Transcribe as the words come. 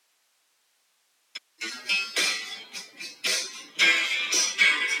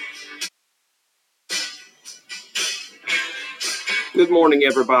Good morning,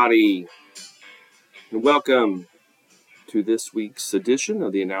 everybody, and welcome to this week's edition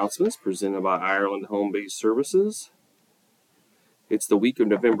of the announcements presented by Ireland Home-Based Services. It's the week of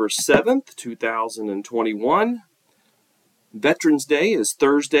November 7th, 2021. Veterans Day is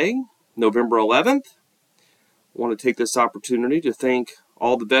Thursday, November 11th. I want to take this opportunity to thank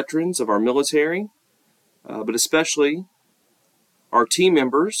all the veterans of our military, but especially our team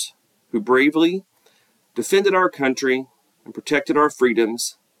members who bravely defended our country and protected our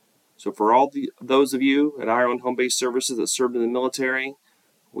freedoms. So for those of you at Ireland Home-Based Services that served in the military,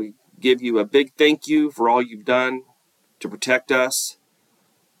 we give you a big thank you for all you've done to protect us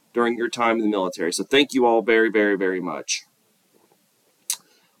during your time in the military. So thank you all very, very, very much. I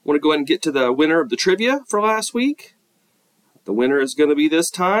want to go ahead and get to the winner of the trivia for last week. The winner is going to be this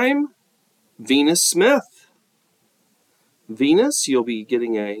time Venus Smith. Venus, you'll be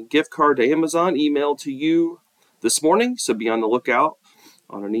getting a gift card to Amazon emailed to you this morning, so be on the lookout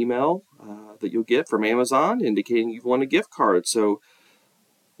on an email that you'll get from Amazon indicating you've won a gift card. So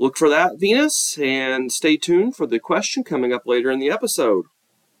look for that, Venus, and stay tuned for the question coming up later in the episode.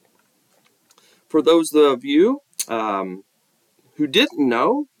 For those of you who didn't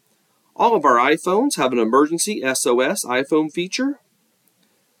know, all of our iPhones have an emergency SOS iPhone feature.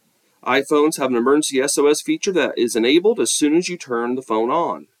 iPhones have an emergency SOS feature that is enabled as soon as you turn the phone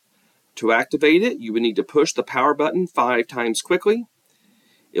on. To activate it, you would need to push the power button 5 times quickly.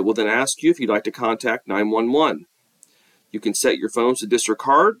 It will then ask you if you'd like to contact 911. You can set your phones to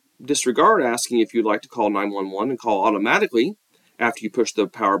disregard asking if you'd like to call 911 and call automatically after you push the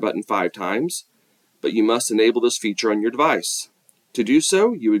power button 5 times, but you must enable this feature on your device. To do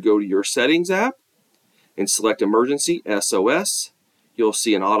so, you would go to your Settings app and select Emergency SOS. You'll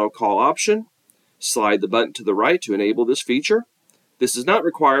see an auto call option. Slide the button to the right to enable this feature. This is not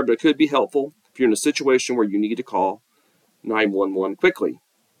required, but it could be helpful if you're in a situation where you need to call 911 quickly.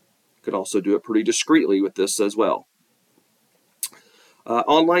 You could also do it pretty discreetly with this as well.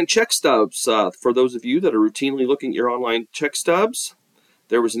 Online check stubs. For those of you that are routinely looking at your online check stubs,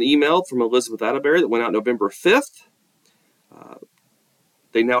 there was an email from Elizabeth Atterbury that went out November 5th.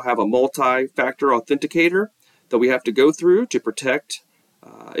 They now have a multi-factor authenticator that we have to go through to protect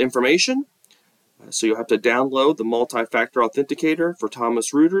information. So you'll have to download the multi-factor authenticator for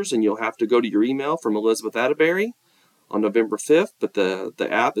Thomas Reuters, and you'll have to go to your email from Elizabeth Atterbury on November 5th. But the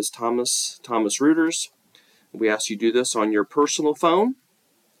app is Thomas Reuters. We ask you to do this on your personal phone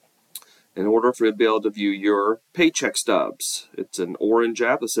in order for you to be able to view your paycheck stubs. It's an orange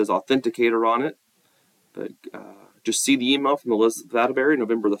app that says Authenticator on it. But just see the email from Elizabeth Atterbury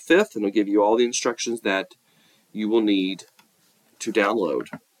November the 5th, and it'll give you all the instructions that you will need to download.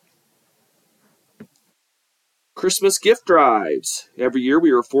 Christmas gift drives. Every year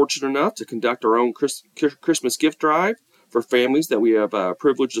we are fortunate enough to conduct our own Christmas gift drive for families that we have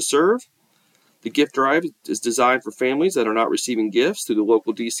privilege to serve. The gift drive is designed for families that are not receiving gifts through the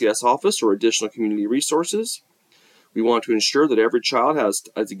local DCS office or additional community resources. We want to ensure that every child has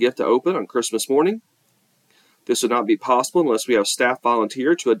a gift to open on Christmas morning. This would not be possible unless we have staff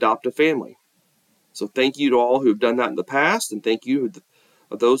volunteer to adopt a family. So thank you to all who have done that in the past, and thank you to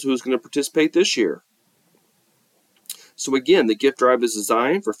those who are going to participate this year. So again, the gift drive is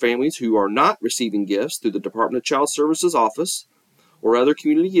designed for families who are not receiving gifts through the Department of Child Services office or other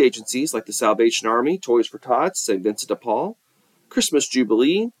community agencies like the Salvation Army, Toys for Tots, St. Vincent de Paul, Christmas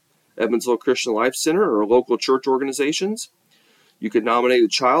Jubilee, Evansville Christian Life Center, or local church organizations. You can nominate a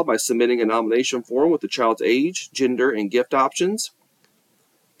child by submitting a nomination form with the child's age, gender, and gift options.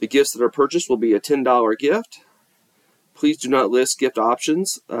 The gifts that are purchased will be a $10 gift. Please do not list gift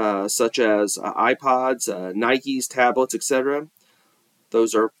options such as iPods, Nikes, tablets, etc.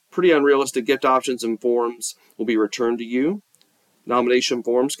 Those are pretty unrealistic gift options, and forms will be returned to you. Nomination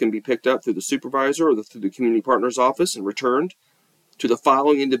forms can be picked up through the supervisor or through the community partner's office and returned to the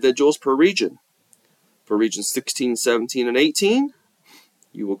following individuals per region. For regions 16, 17, and 18,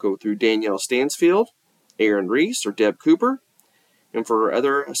 you will go through Danielle Stansfield, Aaron Reese, or Deb Cooper. And for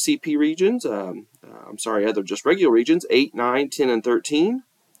other CP regions, other just regular regions, 8, 9, 10, and 13,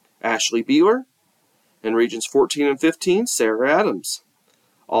 Ashley Beeler. And regions 14 and 15, Sarah Adams.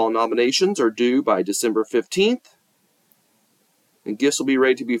 All nominations are due by December 15th. And gifts will be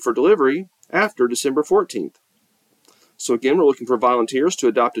ready to be for delivery after December 14th. So again, we're looking for volunteers to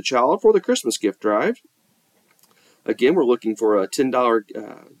adopt a child for the Christmas gift drive. Again, we're looking for a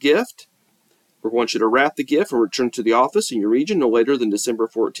 $10 gift. We want you to wrap the gift and return to the office in your region no later than December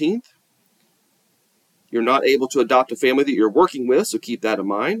 14th. You're not able to adopt a family that you're working with, so keep that in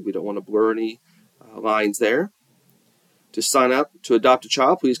mind. We don't want to blur any lines there. To sign up to adopt a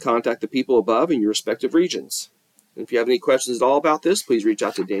child, please contact the people above in your respective regions. And if you have any questions at all about this, please reach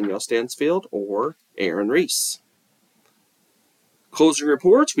out to Danielle Stansfield or Aaron Reese. Closing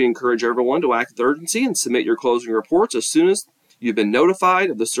reports. We encourage everyone to act with urgency and submit your closing reports as soon as you've been notified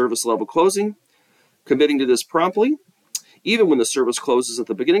of the service level closing. Committing to this promptly, even when the service closes at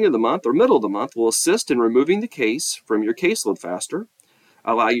the beginning of the month or middle of the month, will assist in removing the case from your caseload faster,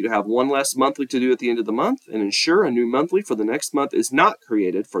 allow you to have one less monthly to do at the end of the month, and ensure a new monthly for the next month is not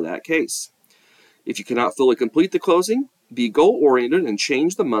created for that case. If you cannot fully complete the closing, be goal-oriented and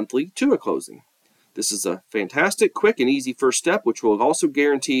change the monthly to a closing. This is a fantastic, quick, and easy first step, which will also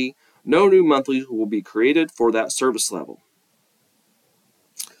guarantee no new monthlies will be created for that service level.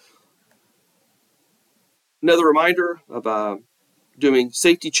 Another reminder of doing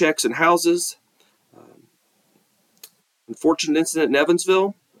safety checks in houses. Unfortunate incident in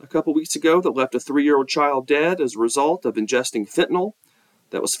Evansville a couple weeks ago that left a 3-year-old child dead as a result of ingesting fentanyl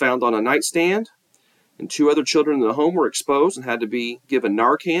that was found on a nightstand. And 2 other children in the home were exposed and had to be given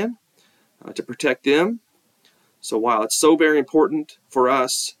Narcan to protect them. So while it's so very important for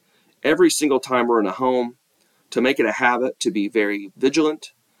us every single time we're in a home to make it a habit to be very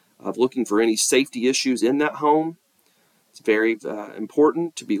vigilant of looking for any safety issues in that home, it's very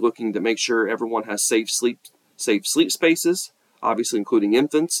important to be looking to make sure everyone has safe sleep spaces, obviously including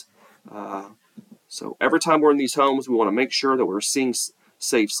infants. So every time we're in these homes, we want to make sure that we're seeing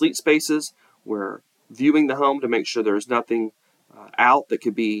safe sleep spaces. We're viewing the home to make sure there's nothing out that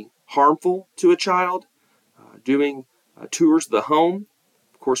could be harmful to a child. Doing tours of the home,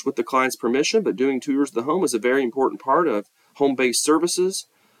 of course with the client's permission, but doing tours of the home is a very important part of home-based services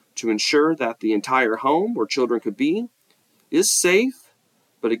to ensure that the entire home where children could be is safe.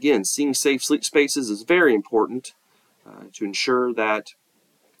 But again, seeing safe sleep spaces is very important to ensure that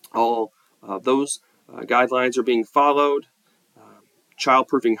all those guidelines are being followed.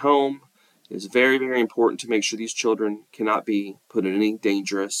 Child-proofing home is very, very important to make sure these children cannot be put in any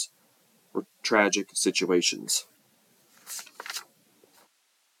dangerous or tragic situations.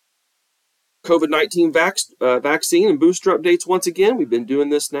 COVID-19 vaccine and booster updates once again. We've been doing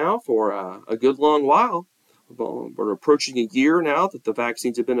this now for a good long while. We're approaching a year now that the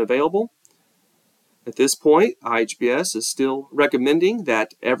vaccines have been available. At this point, IHBS is still recommending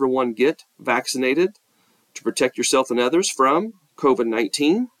that everyone get vaccinated to protect yourself and others from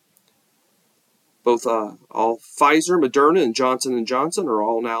COVID-19. Both all Pfizer, Moderna, and Johnson & Johnson are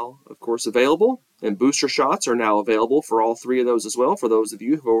all now, of course, available. And booster shots are now available for all 3 of those as well, for those of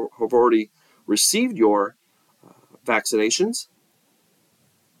you who have already received your vaccinations.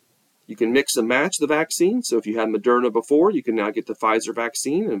 You can mix and match the vaccine. So if you had Moderna before, you can now get the Pfizer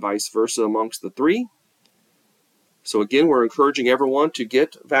vaccine and vice versa amongst the 3. So again, we're encouraging everyone to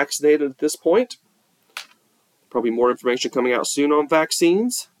get vaccinated at this point. Probably more information coming out soon on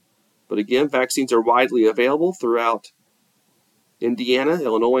vaccines. But again, vaccines are widely available throughout Indiana,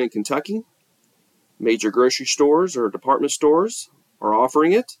 Illinois, and Kentucky. Major grocery stores or department stores are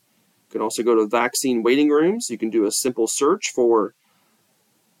offering it. You can also go to vaccine waiting rooms. You can do a simple search for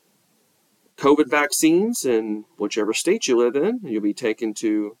COVID vaccines in whichever state you live in. You'll be taken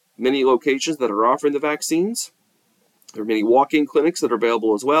to many locations that are offering the vaccines. There are many walk-in clinics that are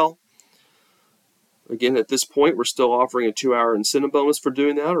available as well. Again, at this point, we're still offering a 2-hour incentive bonus for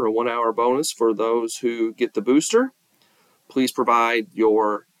doing that, or a 1-hour bonus for those who get the booster. Please provide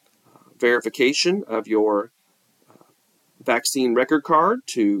your verification of your vaccine record card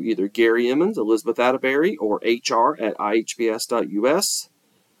to either Gary Emmons, Elizabeth Atterbury, or hr@ihbs.us.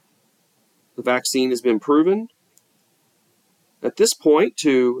 The vaccine has been proven at this point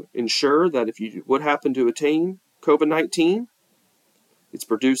to ensure that if you would happen to attain COVID-19, it's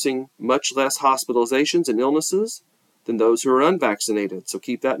producing much less hospitalizations and illnesses than those who are unvaccinated. So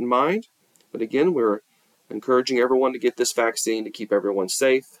keep that in mind. But again, we're encouraging everyone to get this vaccine to keep everyone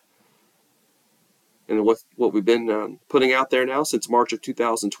safe. And with what we've been putting out there now since March of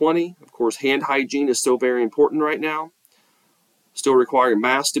 2020, of course, hand hygiene is still very important right now. Still requiring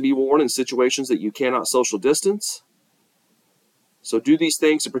masks to be worn in situations that you cannot social distance. So do these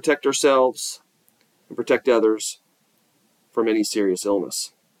things to protect ourselves and protect others from any serious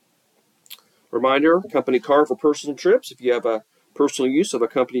illness. Reminder, company car for personal trips. If you have a personal use of a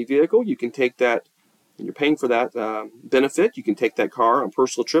company vehicle, you can take that, and you're paying for that benefit. You can take that car on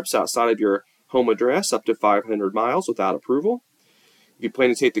personal trips outside of your home address up to 500 miles without approval. If you plan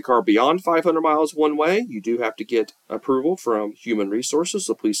to take the car beyond 500 miles one way, you do have to get approval from Human Resources,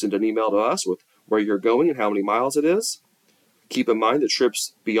 so please send an email to us with where you're going and how many miles it is. Keep in mind that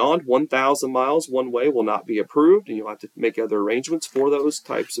trips beyond 1,000 miles one way will not be approved, and you'll have to make other arrangements for those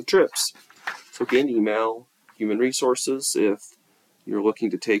types of trips. So again, email Human Resources if you're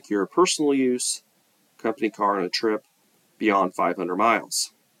looking to take your personal use company car on a trip beyond 500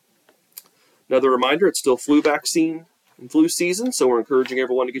 miles. Another reminder, it's still flu vaccine and flu season, so we're encouraging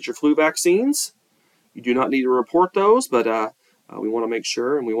everyone to get your flu vaccines. You do not need to report those, but we want to make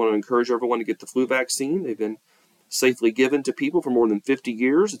sure and we want to encourage everyone to get the flu vaccine. They've been safely given to people for more than 50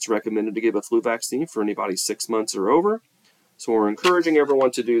 years. It's recommended to give a flu vaccine for anybody 6 months or over. So we're encouraging everyone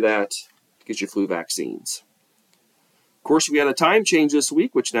to do that, to get your flu vaccines. Of course, we had a time change this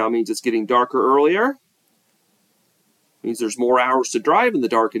week, which now means it's getting darker earlier. It means there's more hours to drive in the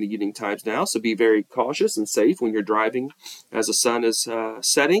dark in the evening times now, so be very cautious and safe when you're driving as the sun is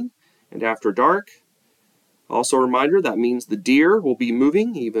setting and after dark. Also a reminder, that means the deer will be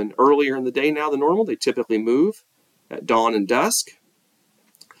moving even earlier in the day now than normal. They typically move at dawn and dusk.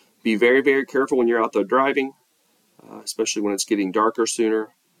 Be very, very careful when you're out there driving, especially when it's getting darker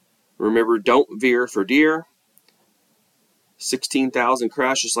sooner. Remember, don't veer for deer. 16,000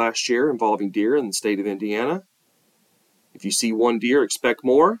 crashes last year involving deer in the state of Indiana. If you see one deer, expect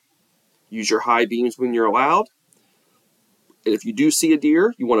more. Use your high beams when you're allowed. And if you do see a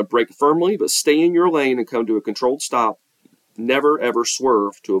deer, you want to brake firmly, but stay in your lane and come to a controlled stop. Never, ever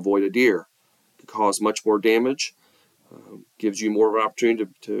swerve to avoid a deer. It could cause much more damage. Gives you more of an opportunity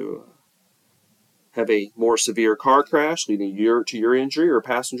to have a more severe car crash, leading to your injury or a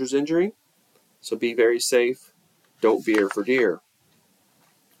passenger's injury. So be very safe. Don't veer for deer.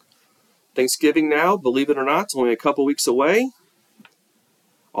 Thanksgiving now, believe it or not, it's only a couple weeks away.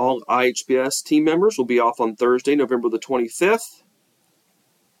 All IHBS team members will be off on Thursday, November the 25th.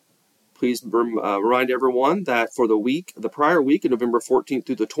 Please remind everyone that for the prior week, November 14th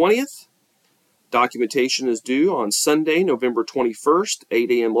through the 20th, documentation is due on Sunday, November 21st,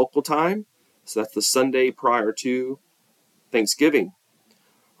 8 a.m. local time. So that's the Sunday prior to Thanksgiving.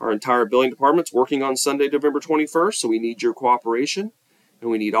 Our entire billing department's working on Sunday, November 21st, so we need your cooperation.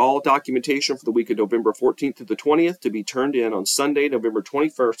 And we need all documentation for the week of November 14th to the 20th to be turned in on Sunday, November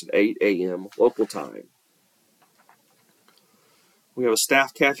 21st at 8 a.m. local time. We have a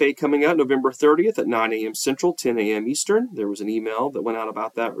staff cafe coming out November 30th at 9 a.m. Central, 10 a.m. Eastern. There was an email that went out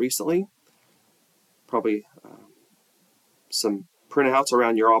about that recently. Probably some printouts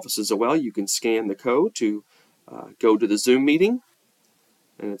around your offices as well. You can scan the code to go to the Zoom meeting.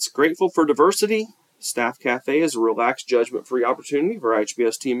 And it's grateful for diversity. Staff Cafe is a relaxed, judgment-free opportunity for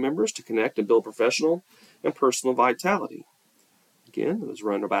IHBS team members to connect and build professional and personal vitality. Again, it was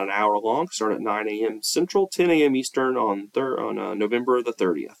run about an hour long, starting at 9 a.m. Central, 10 a.m. Eastern on November the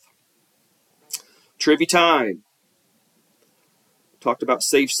 30th. Trivia time. Talked about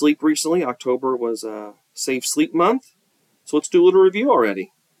safe sleep recently. October was Safe Sleep Month. So let's do a little review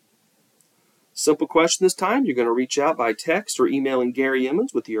already. Simple question this time. You're going to reach out by text or emailing Gary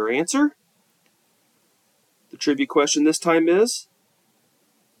Emmons with your answer. The trivia question this time is,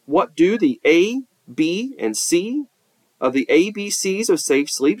 what do the A, B, and C of the ABCs of safe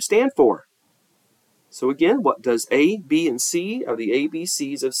sleep stand for? So again, what does A, B, and C of the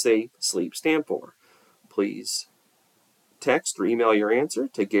ABCs of safe sleep stand for? Please text or email your answer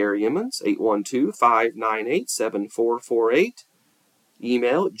to Gary Emmons, 812-598-7448.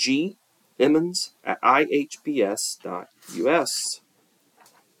 Email gemmons@ihbs.us.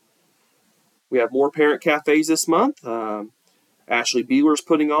 We have more parent cafes this month. Ashley Beeler's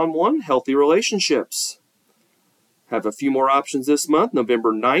putting on one, Healthy Relationships. Have a few more options this month.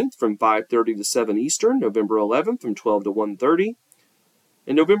 November 9th from 5:30 to 7 Eastern. November 11th from 12 to 1:30.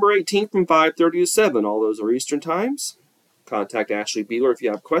 And November 18th from 5:30 to 7. All those are Eastern times. Contact Ashley Beeler if you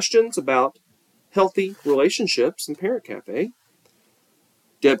have questions about healthy relationships and Parent Cafe.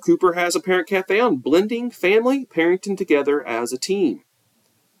 Deb Cooper has a Parent Cafe on blending family, parenting together as a team.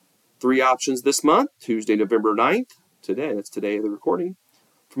 3 options this month. Tuesday, November 9th. That's today of the recording.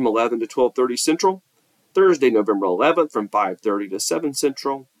 From 11 to 12:30 Central. Thursday, November 11th from 5:30 to 7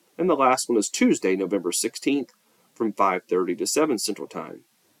 Central. And the last one is Tuesday, November 16th from 5:30 to 7 Central Time.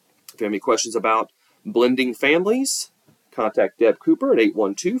 If you have any questions about blending families, contact Deb Cooper at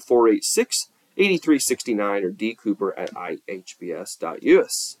 812-486-8369 or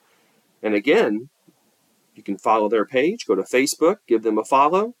dcooper@ihbs.us. And again, you can follow their page. Go to Facebook, give them a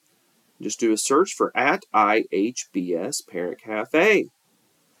follow. Just do a search for @IHBS Parent Cafe.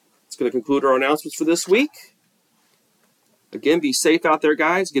 It's going to conclude our announcements for this week. Again, be safe out there,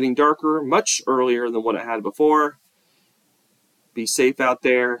 guys. Getting darker much earlier than what it had before. Be safe out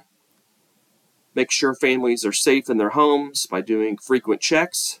there. Make sure families are safe in their homes by doing frequent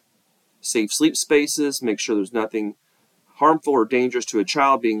checks. Safe sleep spaces. Make sure there's nothing harmful or dangerous to a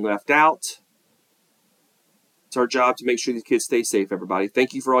child being left out. It's our job to make sure these kids stay safe, everybody.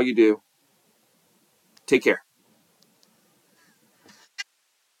 Thank you for all you do. Take care.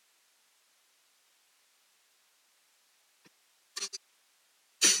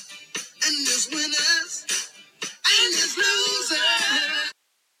 And there's winners, and there's losers.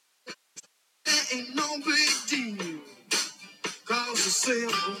 There ain't no big deal. Cause the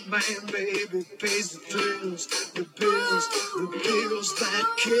simple man, baby, pays the bills that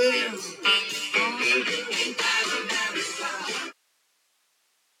kill.